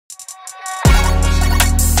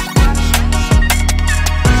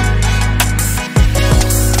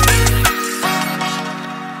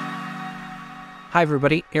Hi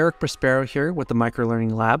everybody, Eric Prospero here with the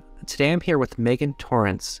Microlearning Lab. Today I'm here with Megan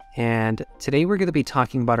Torrance, and today we're going to be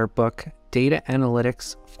talking about our book, Data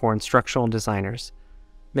Analytics for Instructional Designers.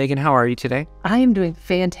 Megan, how are you today? I am doing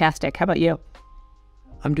fantastic. How about you?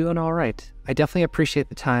 I'm doing all right. I definitely appreciate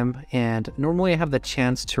the time, and normally I have the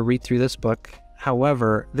chance to read through this book.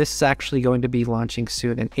 However, this is actually going to be launching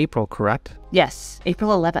soon in April, correct? Yes,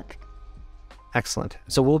 April 11th. Excellent.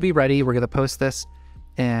 So we'll be ready. We're going to post this,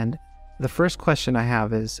 and the first question I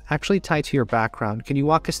have is actually tied to your background. Can you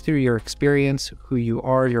walk us through your experience, who you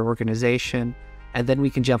are, your organization, and then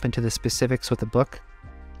we can jump into the specifics with the book?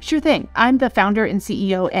 Sure thing. I'm the founder and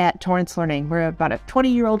CEO at Torrance Learning. We're about a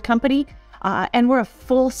 20-year-old company, and we're a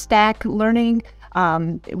full stack learning.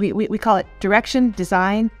 We call it direction,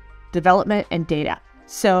 design, development, and data.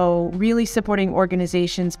 So really supporting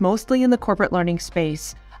organizations, mostly in the corporate learning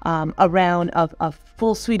space, around a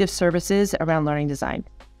full suite of services around learning design.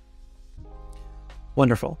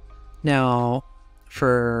 Wonderful. Now,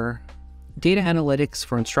 for data analytics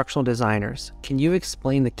for instructional designers, can you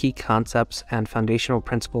explain the key concepts and foundational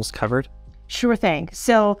principles covered? Sure thing.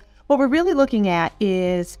 So what we're really looking at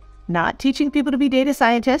is not teaching people to be data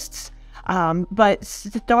scientists, but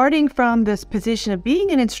starting from this position of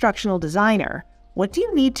being an instructional designer. What do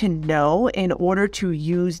you need to know in order to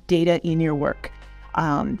use data in your work?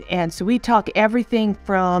 And so we talk everything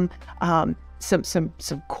from some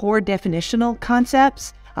core definitional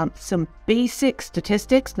concepts, some basic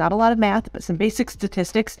statistics, not a lot of math, but some basic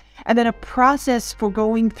statistics, and then a process for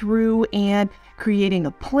going through and creating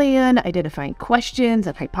a plan, identifying questions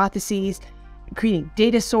and hypotheses, creating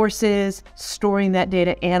data sources, storing that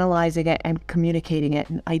data, analyzing it, and communicating it.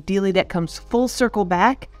 And ideally, that comes full circle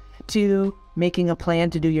back to making a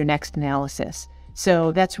plan to do your next analysis.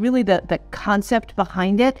 So that's really the concept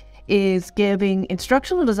behind it, is giving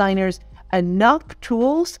instructional designers enough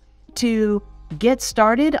tools to get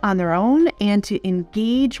started on their own and to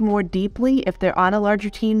engage more deeply if they're on a larger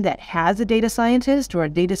team that has a data scientist or a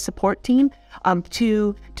data support team,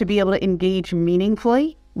 to be able to engage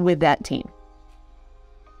meaningfully with that team.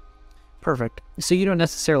 Perfect. So you don't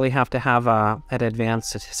necessarily have to have an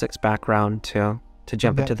advanced statistics background to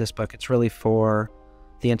jump into this book. It's really for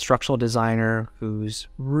the instructional designer who's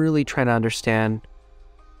really trying to understand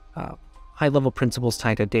high-level principles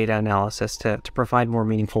tied to data analysis to provide more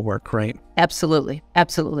meaningful work, right? Absolutely.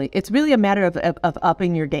 Absolutely. It's really a matter of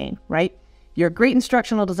upping your game, right? You're a great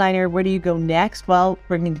instructional designer. Where do you go next? Well,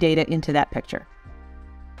 bringing data into that picture.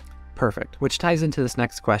 Perfect. Which ties into this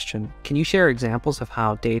next question. Can you share examples of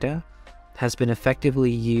how data has been effectively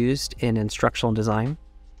used in instructional design?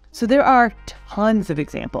 So there are tons of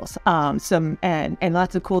examples, and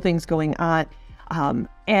lots of cool things going on.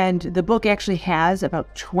 And the book actually has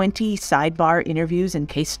about 20 sidebar interviews and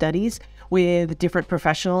case studies with different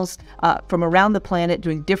professionals from around the planet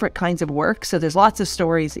doing different kinds of work. So there's lots of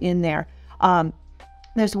stories in there.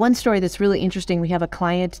 There's one story that's really interesting. We have a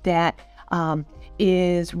client that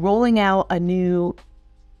is rolling out a new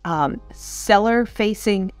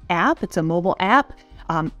seller-facing app. It's a mobile app.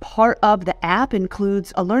 Part of the app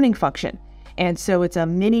includes a learning function. And so it's a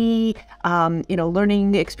mini,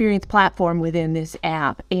 learning experience platform within this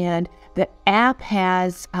app. And the app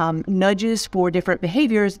has nudges for different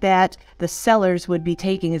behaviors that the sellers would be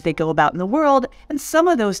taking as they go about in the world. And some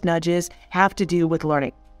of those nudges have to do with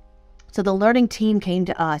learning. So the learning team came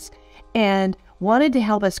to us and wanted to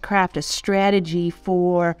help us craft a strategy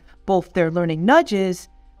for both their learning nudges,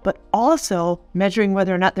 but also measuring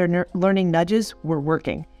whether or not their learning nudges were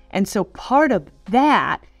working. And so part of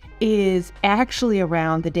that is actually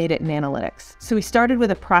around the data and analytics. So we started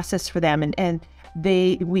with a process for them, and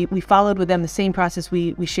we followed with them the same process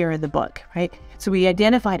we share in the book, right? So we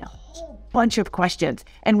identified a whole bunch of questions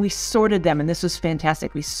and we sorted them, and this was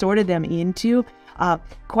fantastic. We sorted them into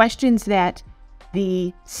questions that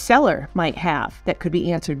the seller might have that could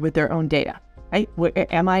be answered with their own data, right?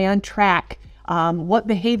 Am I on track? What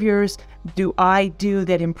behaviors do I do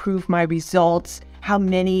that improve my results? How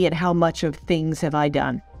many and how much of things have I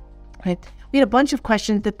done? Right? We had a bunch of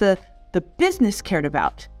questions that the business cared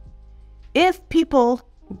about. If people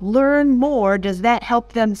learn more, does that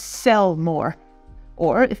help them sell more?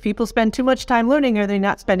 Or if people spend too much time learning, are they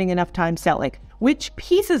not spending enough time selling? Which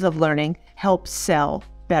pieces of learning help sell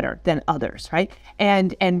better than others, right?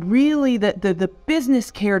 And really the business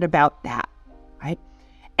cared about that, right?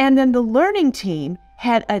 And then the learning team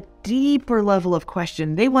had a deeper level of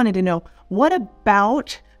question. They wanted to know, what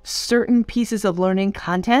about certain pieces of learning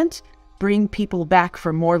content bring people back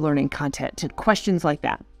for more learning content, and questions like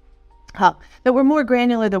that. that were more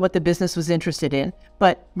granular than what the business was interested in,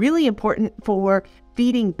 but really important for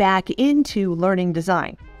feeding back into learning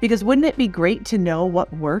design. Because wouldn't it be great to know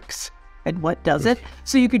what works and what doesn't,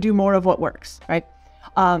 so you could do more of what works, right?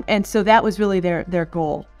 And so that was really their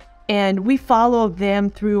goal. And we followed them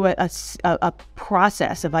through a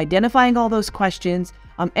process of identifying all those questions,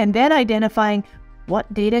 and then identifying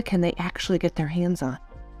what data can they actually get their hands on.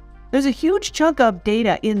 There's a huge chunk of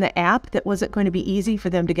data in the app that wasn't going to be easy for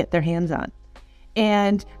them to get their hands on.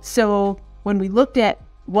 And so when we looked at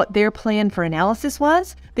what their plan for analysis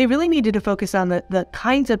was, they really needed to focus on the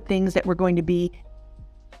kinds of things that were going to be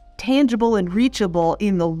tangible and reachable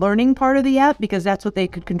in the learning part of the app, because that's what they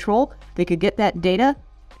could control. They could get that data.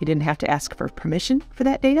 They didn't have to ask for permission for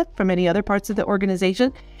that data from any other parts of the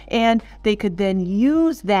organization. And they could then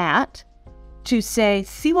use that to say,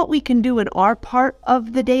 see what we can do in our part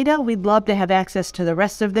of the data. We'd love to have access to the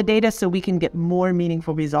rest of the data so we can get more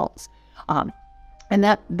meaningful results. And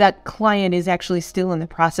that client is actually still in the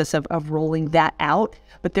process of rolling that out,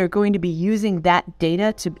 but they're going to be using that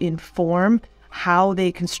data to inform how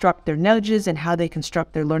they construct their nudges and how they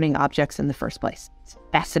construct their learning objects in the first place. It's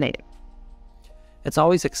fascinating. It's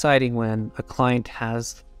always exciting when a client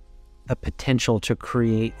has the potential to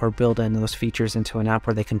create or build in those features into an app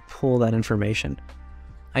where they can pull that information.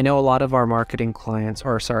 I know a lot of our marketing clients,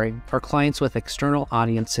 our clients with external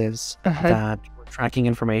audiences that were tracking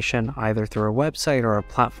information either through a website or a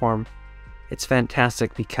platform. It's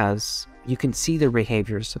fantastic because you can see their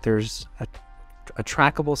behaviors. There's a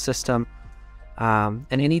trackable system. And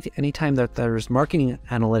anytime that there's marketing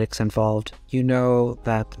analytics involved, you know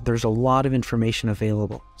that there's a lot of information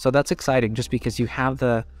available. So that's exciting just because you have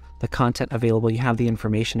the content available, you have the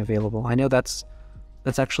information available. I know that's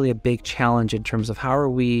actually a big challenge in terms of how are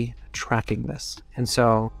we tracking this. And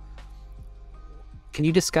so can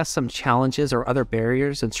you discuss some challenges or other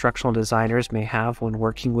barriers instructional designers may have when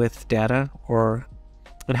working with data,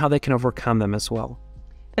 and how they can overcome them as well?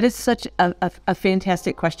 That is such a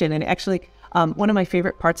fantastic question. And actually, one of my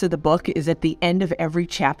favorite parts of the book is at the end of every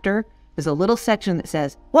chapter, there's a little section that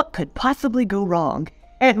says, what could possibly go wrong?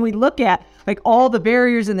 And we look at like all the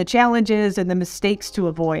barriers and the challenges and the mistakes to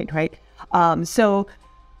avoid, right? So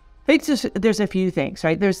I think there's a few things,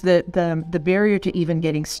 right? There's the barrier to even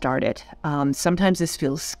getting started. Sometimes this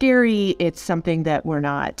feels scary. It's something that we're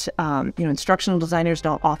not, instructional designers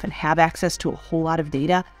don't often have access to a whole lot of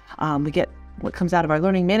data. We get what comes out of our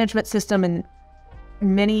learning management system, and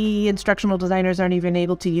many instructional designers aren't even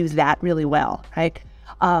able to use that really well, right?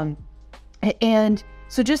 And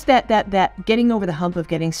so just that getting over the hump of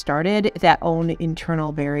getting started, that own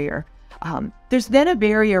internal barrier. There's then a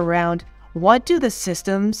barrier around what do the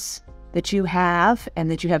systems that you have and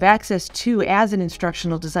that you have access to as an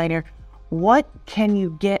instructional designer, what can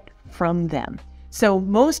you get from them? So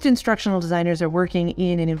most instructional designers are working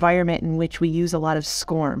in an environment in which we use a lot of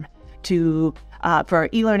SCORM for our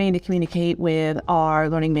e-learning to communicate with our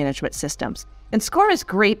learning management systems. And SCORM is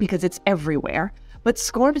great because it's everywhere, but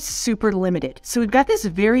SCORM is super limited. So we've got this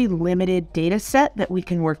very limited data set that we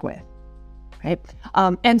can work with, right?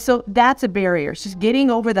 And so that's a barrier. It's just getting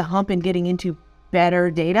over the hump and getting into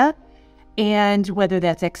better data. And whether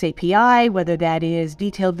that's XAPI, whether that is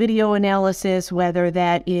detailed video analysis, whether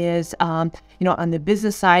that is, on the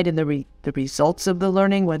business side and the results of the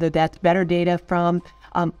learning, whether that's better data from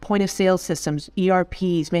point of sale systems,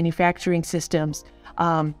 ERPs, manufacturing systems,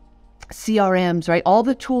 CRMs, right? All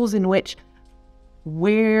the tools in which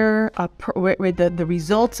where the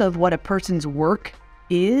results of what a person's work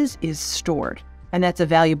is stored. And that's a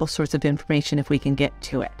valuable source of information if we can get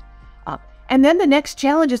to it. And then the next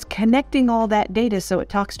challenge is connecting all that data so it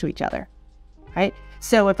talks to each other, right?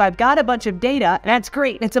 So if I've got a bunch of data, and that's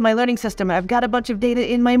great, it's in my learning system, and I've got a bunch of data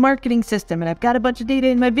in my marketing system, and I've got a bunch of data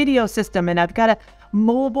in my video system, and I've got a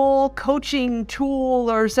mobile coaching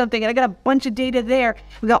tool or something, and I got a bunch of data there.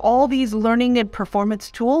 We got all these learning and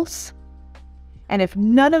performance tools. And if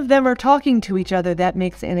none of them are talking to each other, that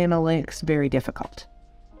makes analytics very difficult.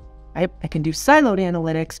 Right? I can do siloed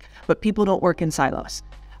analytics, but people don't work in silos.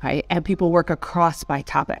 Right? And people work across by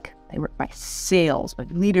topic. They work by sales, by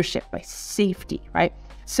leadership, by safety, right?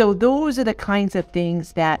 So those are the kinds of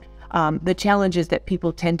things that the challenges that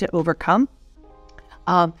people tend to overcome.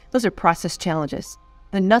 Those are process challenges.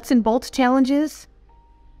 The nuts and bolts challenges,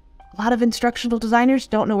 a lot of instructional designers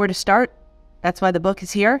don't know where to start. That's why the book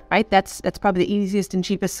is here, right? That's probably the easiest and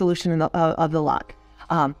cheapest solution of the lot.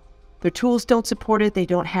 Their tools don't support it. They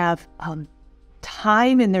don't have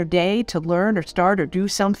time in their day to learn or start or do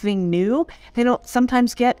something new. They don't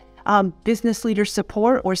sometimes get business leader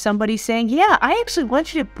support or somebody saying, yeah, I actually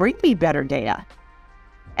want you to bring me better data.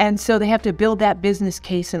 And so they have to build that business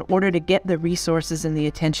case in order to get the resources and the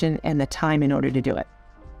attention and the time in order to do it.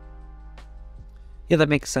 Yeah, that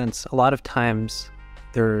makes sense. A lot of times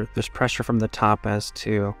there's pressure from the top as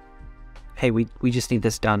to, hey, we just need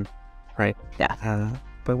this done, right? Yeah.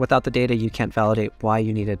 But without the data, you can't validate why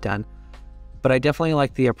you need it done. But I definitely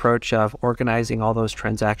like the approach of organizing all those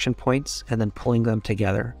transaction points and then pulling them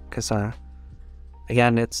together. Because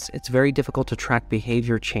again, it's very difficult to track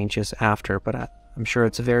behavior changes after, but I'm sure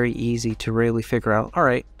it's very easy to really figure out, all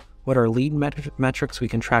right, what are lead metrics we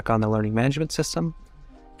can track on the learning management system,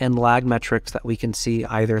 and lag metrics that we can see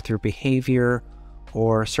either through behavior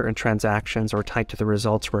or certain transactions or tied to the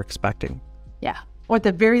results we're expecting. Yeah. Or at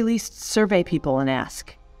the very least, survey people and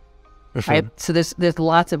ask. Right? So there's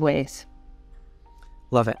lots of ways.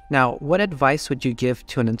 Love it. Now, what advice would you give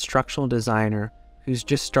to an instructional designer who's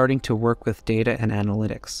just starting to work with data and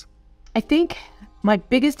analytics? I think my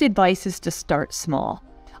biggest advice is to start small.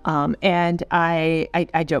 And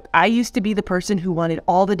I joke, I used to be the person who wanted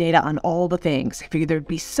all the data on all the things. I figured there'd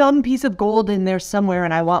be some piece of gold in there somewhere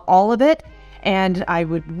and I want all of it. And I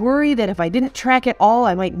would worry that if I didn't track it all,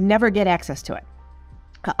 I might never get access to it.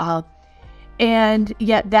 And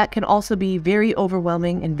yet that can also be very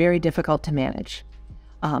overwhelming and very difficult to manage.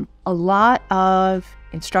 A lot of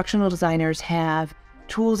instructional designers have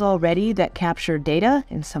tools already that capture data,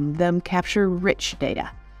 and some of them capture rich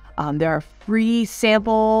data. There are free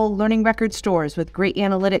sample learning record stores with great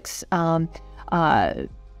analytics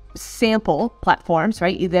sample platforms,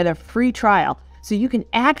 right? That are free trial. So you can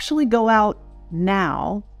actually go out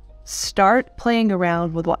now, start playing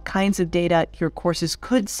around with what kinds of data your courses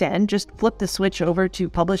could send. Just flip the switch over to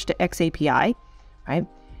publish to XAPI, right?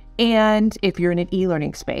 And if you're in an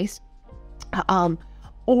e-learning space,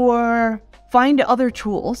 or find other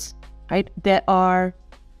tools, right, that are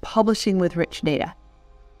publishing with rich data.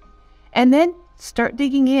 And then start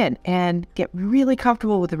digging in and get really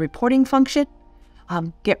comfortable with the reporting function.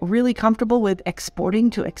 Get really comfortable with exporting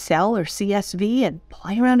to Excel or CSV and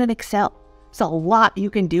play around in Excel. There's a lot you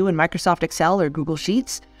can do in Microsoft Excel or Google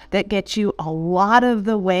Sheets that gets you a lot of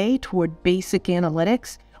the way toward basic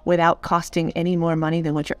analytics without costing any more money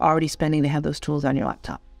than what you're already spending to have those tools on your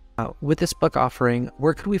laptop. With this book offering,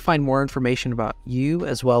 where could we find more information about you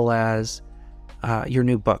as well as your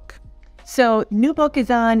new book? So new book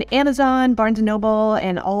is on Amazon, Barnes & Noble,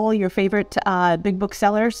 and all your favorite big book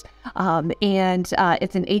sellers. And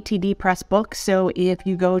it's an ATD Press book. So if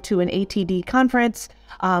you go to an ATD conference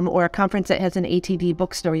or a conference that has an ATD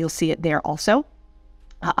bookstore, you'll see it there also.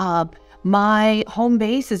 My home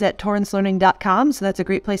base is at torrancelearning.com. So that's a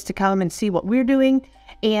great place to come and see what we're doing.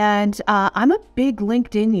 And I'm a big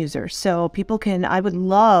LinkedIn user. So I would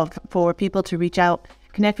love for people to reach out,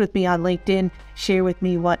 connect with me on LinkedIn, share with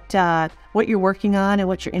me what you're working on and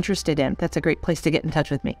what you're interested in. That's a great place to get in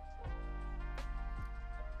touch with me.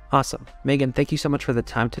 Awesome. Megan, thank you so much for the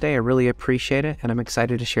time today. I really appreciate it, and I'm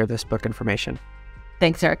excited to share this book information.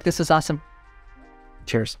 Thanks, Eric. This was awesome.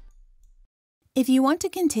 Cheers. If you want to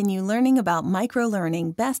continue learning about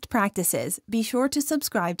microlearning best practices, be sure to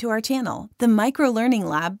subscribe to our channel, the Microlearning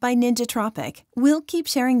Lab by Ninjatropic. We'll keep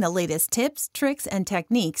sharing the latest tips, tricks, and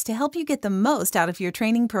techniques to help you get the most out of your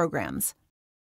training programs.